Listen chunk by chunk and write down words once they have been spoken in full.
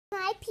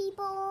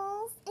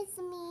peoples. It's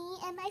me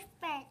and my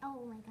friend.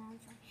 Oh my god,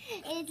 sorry.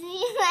 It's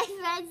me and my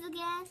friends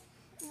again.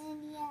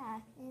 And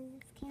yeah,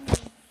 it's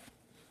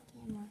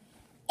camera.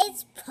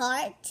 It's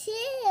part 2.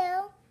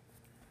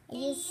 Are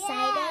you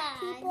excited,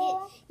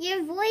 people?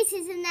 Your voice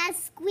isn't that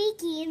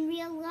squeaky in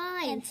real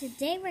life. And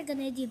today we're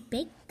gonna do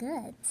baked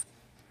goods.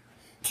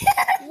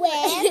 With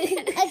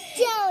a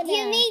donut.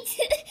 You need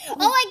to.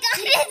 Oh my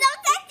god, it's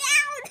upside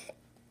down.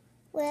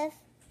 With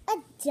a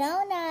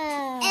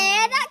donut.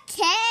 And a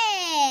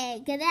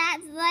cake.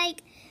 That's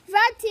like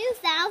from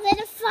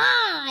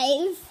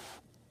 2005.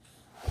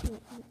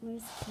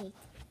 Where's the cake?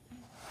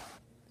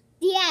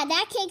 Yeah,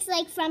 that cake's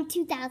like from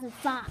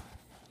 2005.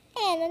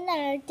 And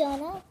another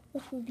donut,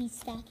 which will be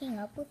stacking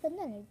up with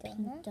another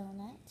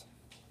donut.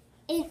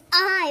 And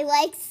I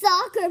like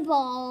soccer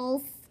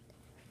balls.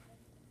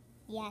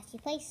 Yeah, she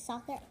plays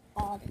soccer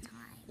all the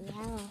time.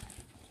 Yeah.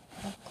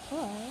 Of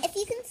course. If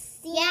you can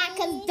see. Yeah,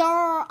 because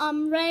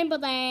Rainbow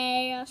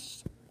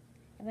Dash.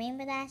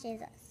 Rainbow Dash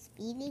is a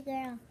speedy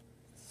girl.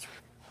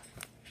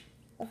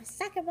 With a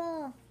soccer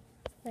ball.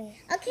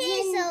 Wait.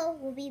 Okay, so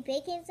we'll be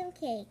baking some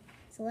cake.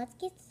 So let's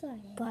get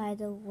started. By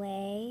the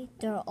way,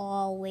 they're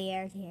all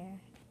weird here.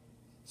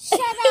 Shut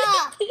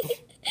up!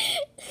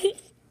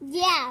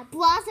 Yeah,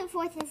 Blossom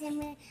Force is in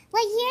weird.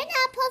 Like, you're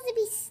not supposed to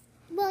be.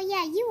 Well,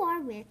 yeah, you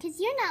are weird because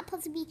you're not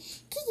supposed to be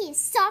kicking a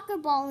soccer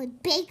ball in a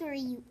bakery,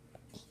 you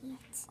idiot.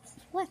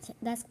 What?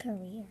 That's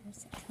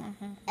careers.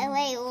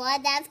 Wait,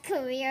 what? That's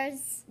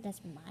careers.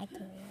 That's my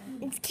career.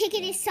 It's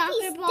kicking a soccer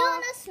These ball.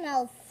 donuts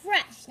smell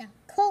fresh. Now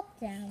cook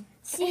them.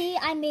 See,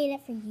 I made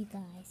it for you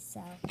guys,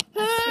 so.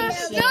 The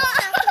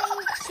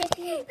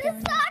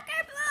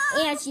soccer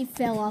ball. And she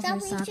fell off her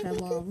soccer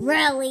ball. Cookies.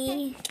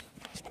 Really?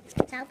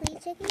 Chocolate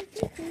chicken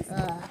cookies.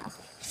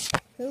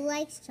 Who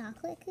likes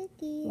chocolate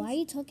cookies? Why are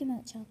you talking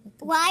about chocolate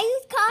cookies? Why are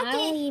you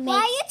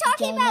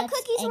talking about donuts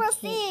cookies and for cake.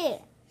 free?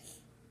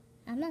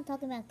 I'm not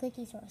talking about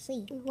cookies for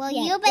sleep. Well,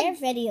 yeah, you've their been.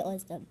 video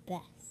is the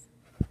best.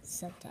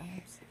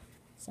 Sometimes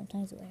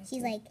we're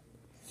She's like,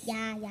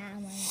 yeah, I'm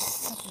on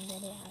cooking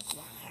videos.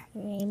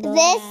 Rainbow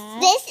This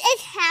Dash.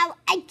 is how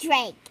I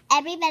drink.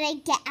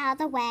 Everybody get out of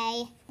the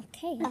way.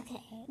 Okay.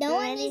 No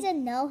one needs to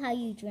know how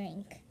you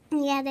drink.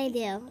 Yeah, they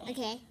do.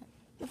 Okay.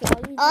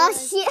 Oh,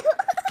 Shoot.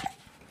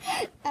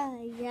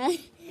 Oh yeah.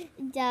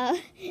 No.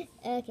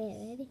 Okay,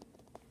 ready?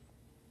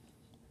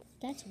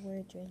 That's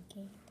word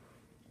drinking.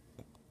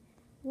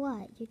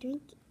 What? You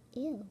drink?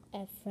 Ew.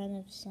 In front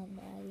of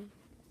somebody.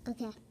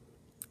 Okay.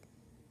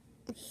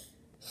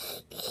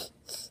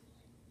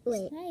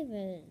 Wait. It's not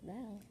even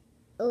loud.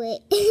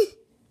 Wait.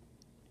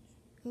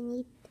 I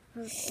need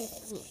her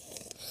cookie.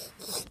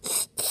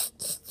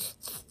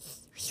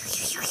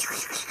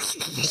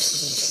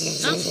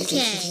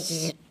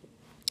 Okay.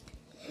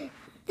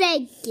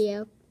 Thank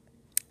you.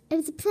 It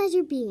was a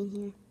pleasure being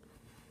here.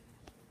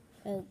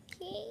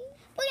 Okay.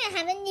 We're gonna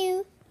have a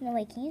new. No,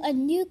 wait, can you? A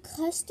new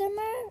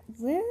customer?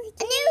 Where are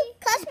A new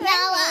customer.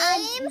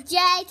 I'm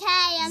JK.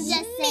 I'm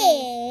just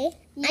saying.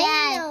 me?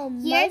 Yeah,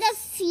 you're the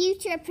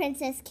future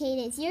Princess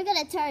Cadence. You're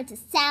gonna turn to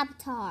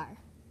Saboteur.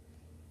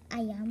 I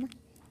am.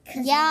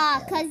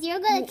 Yeah, because you're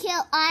gonna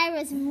kill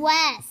Iris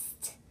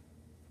West.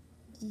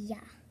 Yeah.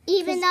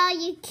 Even though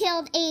you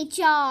killed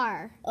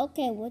HR.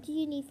 Okay, what do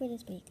you need for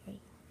this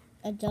bakery?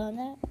 A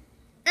donut?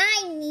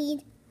 I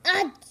need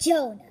a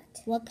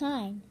donut. What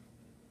kind?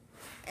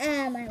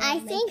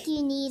 I think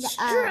you need a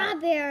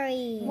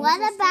strawberry. What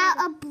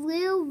about a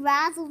blue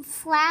razzle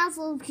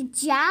frazzle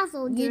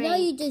kajazzle drink? You know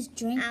you just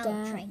drink that.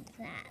 I'll drink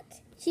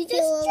that. She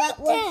just drank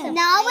that.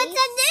 No, it's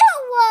a new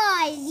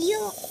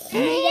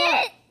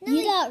one.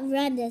 You got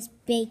run this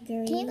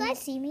bakery. Can you guys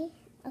see me?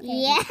 Okay.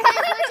 Yeah.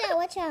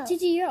 Watch out.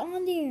 Titi, you're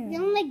on there.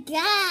 Oh my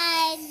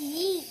god.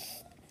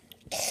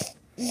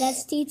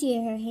 That's Titi,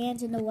 her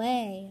hands in the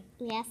way.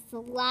 Yes,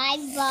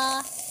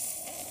 saliva.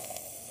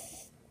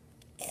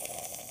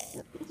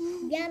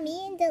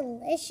 Yummy and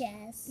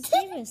delicious. I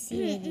can't even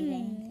see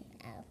anything.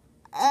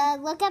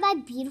 Look at my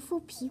beautiful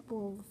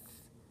pupils.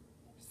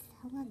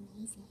 So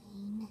amazing.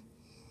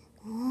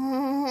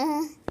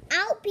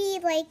 I'll be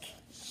like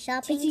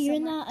shopping. Titi, you're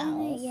not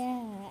on it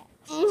yet.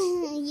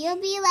 You'll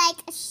be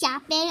like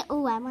shopping.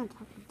 Oh, I want to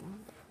talk about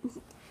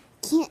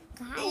that.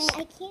 Guys,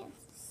 I can't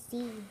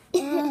see.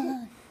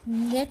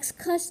 Next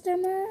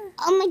customer?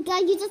 Oh my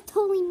god, you just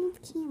totally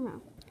moved the camera.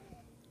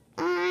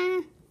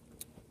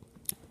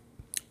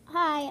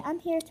 Hi, I'm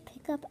here to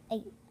pick up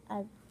a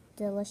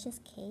delicious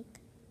cake.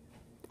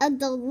 A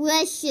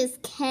delicious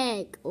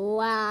cake.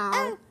 Wow.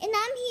 And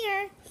I'm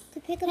here to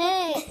pick up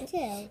a cake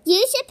too.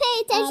 You should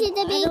pay attention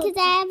to me because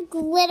I have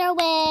glitter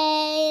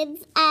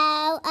waves.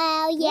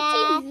 Oh,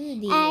 yeah.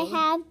 I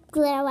have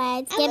glitter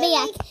waves. Give me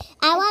a.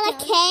 I want a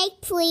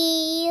cake,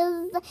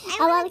 please.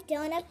 I want a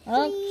donut,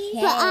 please.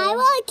 Okay. But I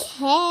want a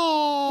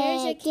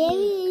Here's your cake. Give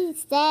me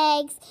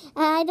thanks.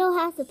 I don't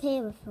have to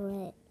pay for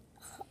it.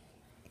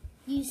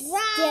 You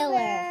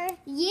stealer.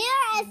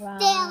 You're a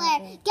stealer.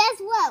 Guess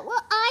what?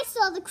 Well, I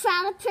saw the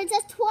crown of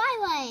Princess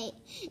Twilight.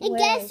 And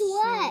guess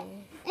what?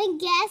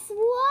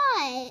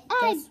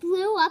 I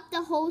blew up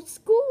the whole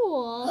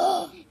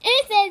school.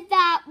 It's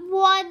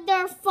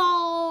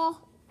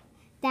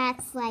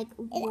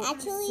like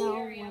actually- so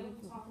Sorry, I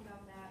wonderful. will talk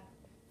about that.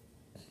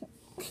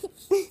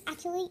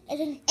 Actually,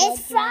 isn't It's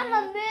good from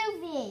right?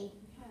 a movie.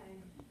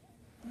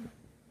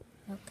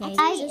 Okay.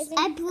 Okay,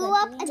 I blew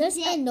up a just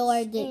ditch ignore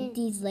in-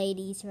 these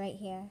ladies right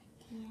here.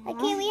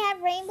 Okay, we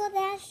have Rainbow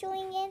Dash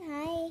showing in.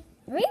 Hi.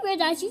 Rainbow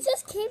Dash, you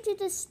just came to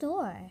the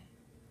store.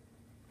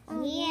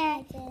 Oh,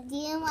 yeah. Do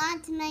you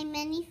want my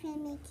mini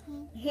family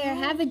cake? Here,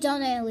 have a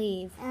donut and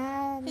leave.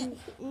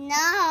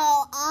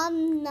 No,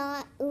 I'm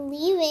not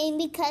leaving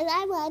because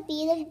I want to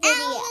be in the video.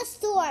 Out the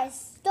store.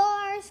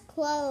 Stores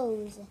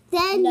closed.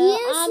 Then No,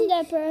 you I'm should.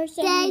 the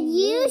person. Then who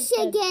you used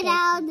should the get paper.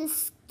 out of the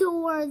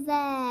store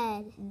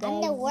then. Then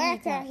I'm the you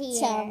worker don't here.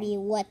 Tell me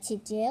what to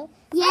do.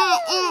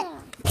 Yeah.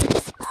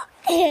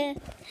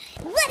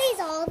 What is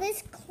all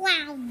this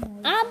clown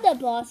noise? I'm the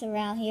boss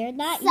around here,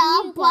 not So,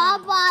 you. guys.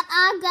 Bonbon,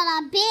 I'm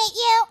gonna beat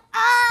you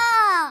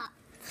up.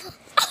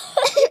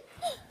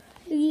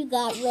 You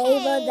got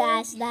Rainbow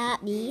Dash,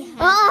 not me.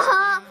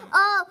 I'm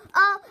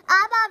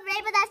on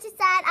Rainbow Dash's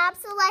side. I'm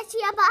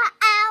Celestia, I'm an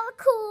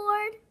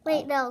alicorn.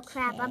 Wait, no,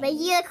 crap, I'm a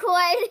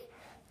unicorn.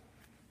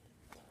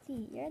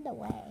 See, you're the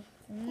way.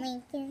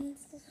 Lincoln,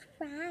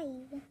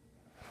 subscribe. Yeah,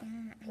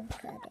 I'm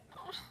good.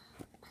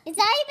 It's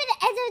not even the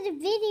end of the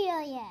video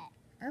yet.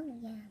 Oh,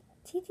 yeah.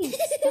 TT,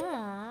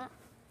 stop.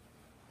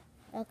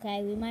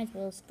 Okay, we might as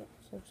well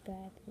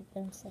subscribe. It's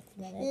been 6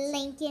 minutes.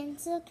 Lincoln,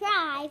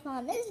 subscribe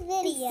on this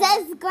video.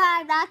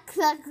 Subscribe, not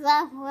click,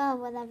 well,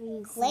 whatever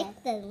you Click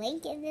say. the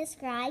link and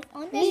subscribe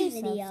on Please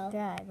this video.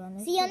 subscribe on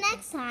this See you video.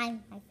 next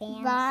time, my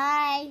fans.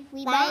 Bye.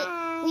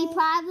 We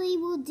probably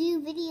will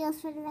do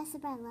videos for the rest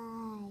of our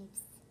lives.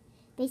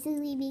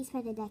 Basically means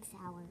for the next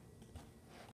hour.